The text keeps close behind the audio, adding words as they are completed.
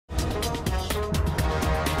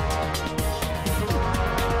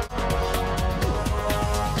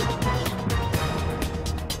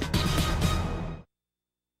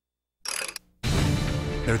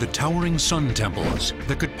the towering sun temples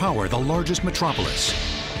that could power the largest metropolis,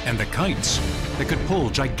 and the kites that could pull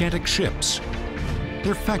gigantic ships.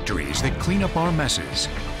 They're factories that clean up our messes,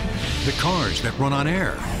 the cars that run on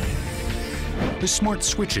air, the smart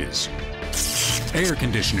switches, air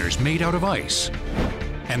conditioners made out of ice,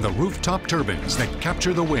 and the rooftop turbines that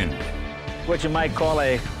capture the wind. What you might call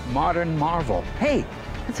a modern marvel. Hey,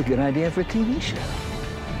 that's a good idea for a TV show.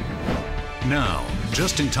 Now,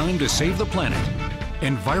 just in time to save the planet,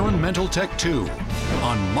 Environmental Tech 2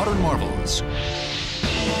 on Modern Marvels.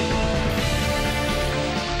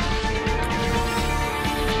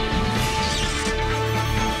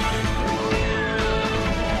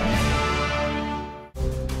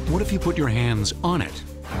 What if you put your hands on it?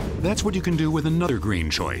 That's what you can do with another green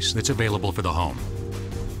choice that's available for the home.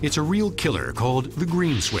 It's a real killer called the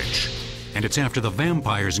GreenSwitch, and it's after the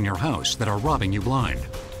vampires in your house that are robbing you blind.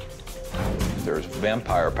 There's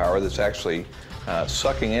vampire power that's actually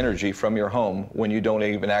sucking energy from your home when you don't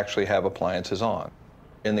even actually have appliances on.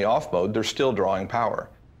 In the off mode, they're still drawing power.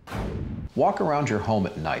 Walk around your home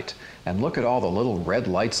at night and look at all the little red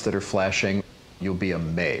lights that are flashing. You'll be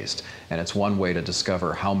amazed. And it's one way to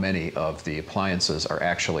discover how many of the appliances are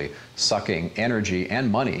actually sucking energy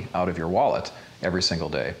and money out of your wallet every single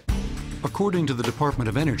day. According to the Department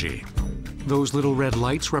of Energy, those little red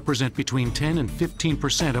lights represent between 10 and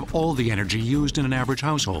 15% of all the energy used in an average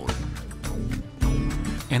household.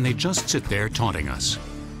 And they just sit there taunting us.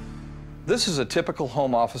 This is a typical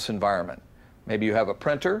home office environment. Maybe you have a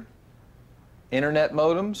printer, internet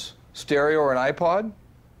modems, stereo or an iPod.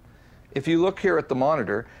 If you look here at the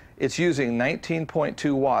monitor, it's using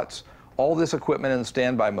 19.2 watts, all this equipment in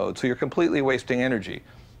standby mode, so you're completely wasting energy.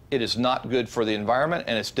 It is not good for the environment,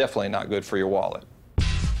 and it's definitely not good for your wallet.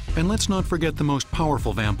 And let's not forget the most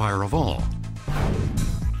powerful vampire of all,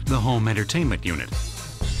 the home entertainment unit.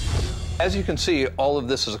 As you can see, all of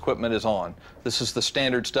this equipment is on. This is the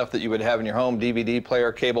standard stuff that you would have in your home: DVD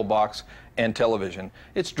player, cable box, and television.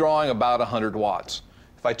 It's drawing about 100 watts.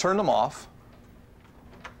 If I turn them off,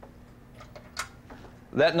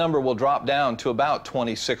 that number will drop down to about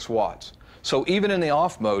 26 watts. So even in the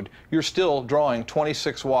off mode, you're still drawing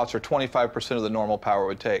 26 watts, or 25% of the normal power it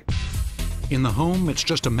would take. In the home, it's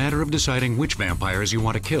just a matter of deciding which vampires you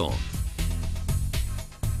want to kill.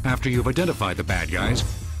 After you've identified the bad guys,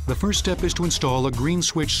 the first step is to install a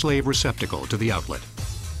GreenSwitch slave receptacle to the outlet.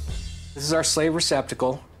 This is our slave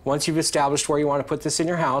receptacle. Once you've established where you want to put this in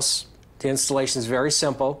your house, the installation is very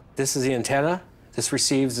simple. This is the antenna. This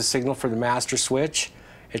receives the signal for the master switch.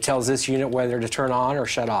 It tells this unit whether to turn on or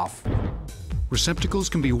shut off. Receptacles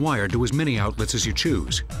can be wired to as many outlets as you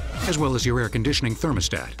choose, as well as your air conditioning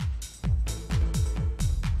thermostat.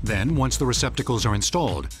 Then, once the receptacles are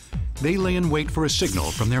installed, they lay in wait for a signal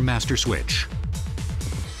from their master switch.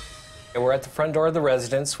 We're at the front door of the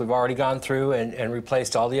residence. We've already gone through and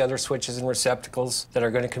replaced all the other switches and receptacles that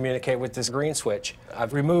are going to communicate with this GreenSwitch.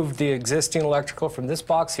 I've removed the existing electrical from this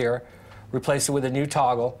box here, replaced it with a new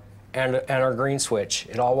toggle and our GreenSwitch.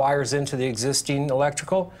 It all wires into the existing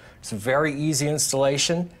electrical. It's a very easy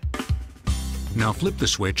installation. Now flip the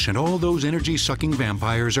switch and all those energy-sucking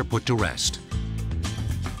vampires are put to rest.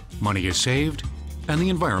 Money is saved, and the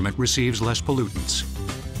environment receives less pollutants.